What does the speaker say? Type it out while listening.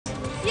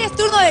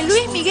de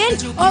Luis Miguel,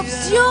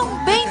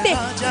 opción 20.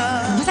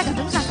 Vamos a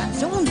cantar una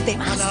canción, un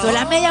temazo,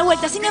 La Media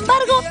Vuelta. Sin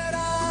embargo,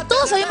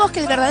 todos sabemos que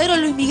el verdadero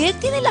Luis Miguel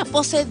tiene la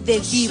pose de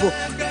divo.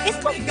 ¿Es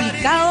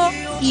complicado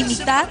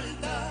imitar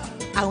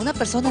a una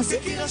persona así?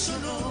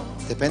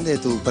 Depende de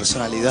tu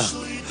personalidad.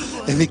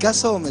 En mi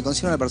caso, me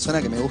considero una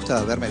persona que me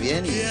gusta verme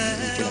bien y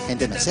que la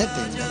gente me acepte,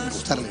 y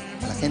gustarle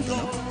a la gente,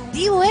 ¿no?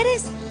 ¿Divo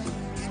eres?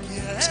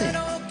 Sí.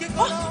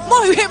 Oh,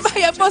 muy bien,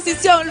 vaya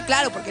posición.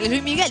 Claro, porque él es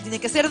Luis Miguel, tiene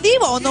que ser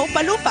divo o no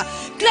Umpa Lumpa.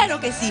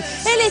 Claro que sí.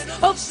 Él es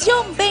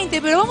opción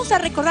 20, pero vamos a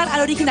recordar al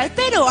original.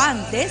 Pero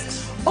antes,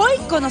 hoy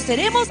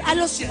conoceremos a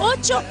los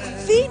 8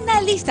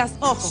 finalistas.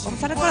 Ojo,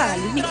 vamos a recordar a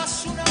Luis Miguel.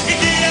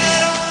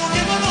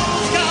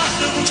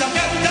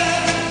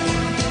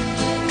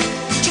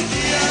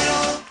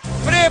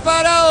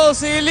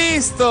 Preparados y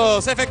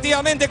listos.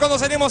 Efectivamente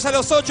conoceremos a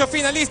los 8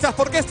 finalistas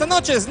porque esta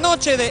noche es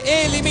noche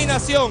de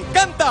eliminación.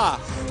 Canta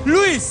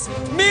Luis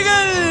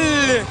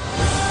Miguel.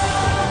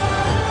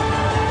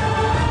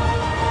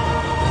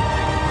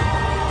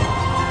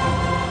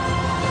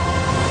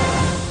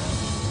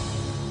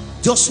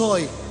 Yo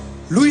soy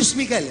Luis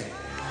Miguel.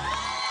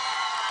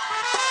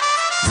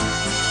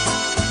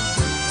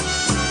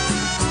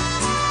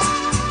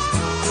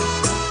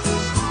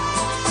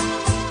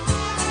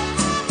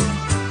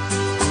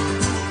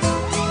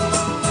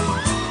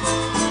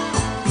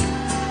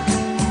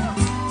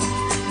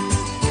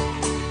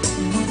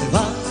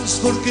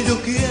 Porque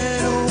yo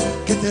quiero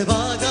que te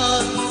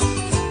vayas,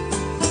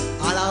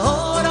 a la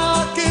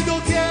hora que yo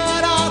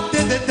quiera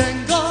te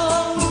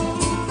detengo.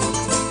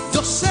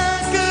 Yo sé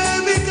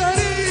que mi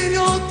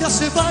cariño te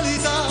hace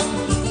falta,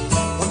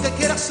 porque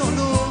quieras o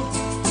no,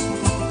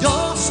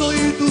 yo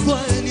soy tu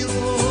dueño.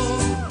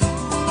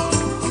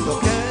 Yo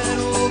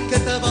quiero que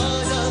te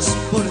vayas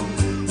por el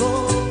mundo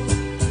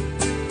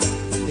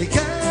y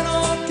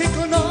quiero que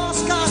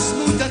conozcas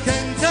mucha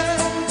gente.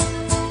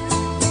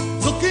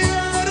 Yo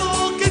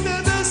quiero que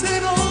te des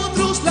en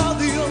otros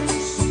labios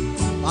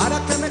para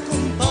que me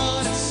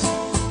compares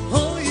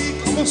hoy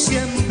como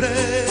siempre.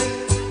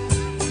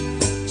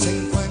 Si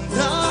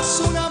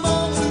encuentras un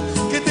amor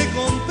que te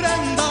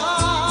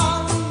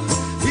comprenda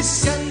y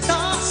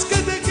sientas que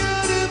te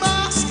quiere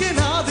más que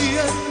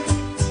nadie,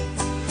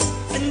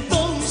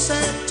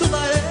 entonces yo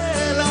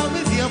daré la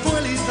media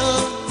vuelta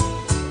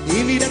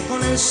y miré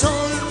con el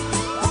sol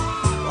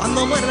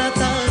cuando muera la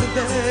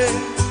tarde.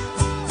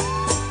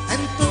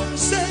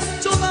 Entonces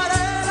yo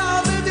daré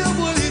la media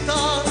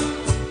vuelta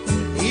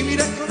y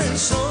miré con el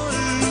sol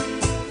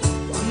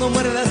cuando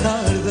muere la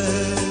tarde.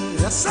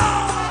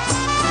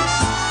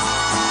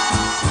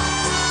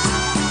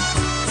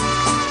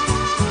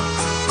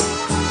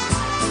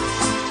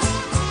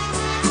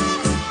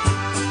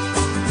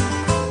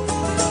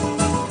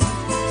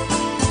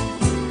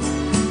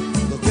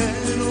 Yo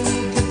quiero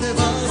que te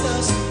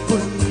vayas por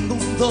el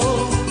mundo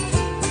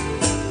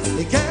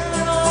y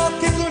quiero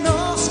que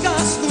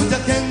conozcas mucha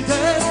gente.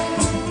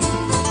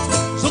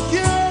 Yo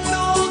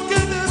quiero que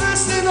te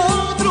des en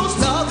otros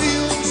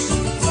labios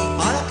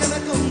para que me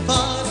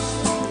compares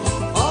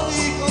hoy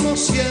como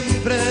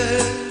siempre.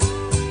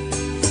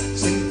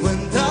 Si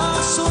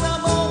encuentras un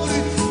amor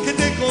que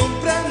te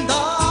comprenda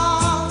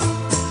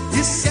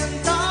y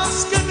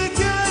sientas que te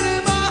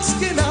quiere más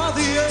que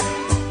nadie,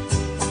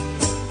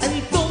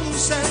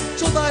 entonces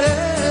yo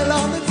daré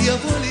la media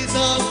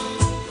vuelta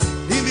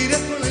y miré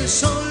con el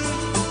sol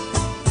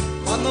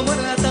cuando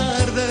muera la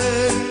tarde.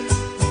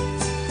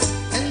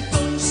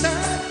 Entonces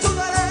yo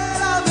daré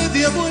la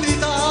media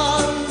vuelta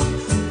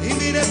y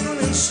miré con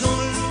el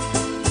sol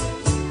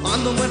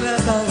cuando muera la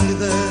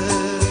tarde.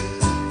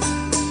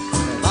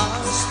 Me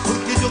vas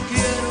porque yo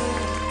quiero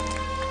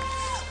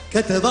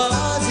que te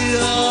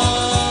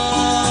vayas.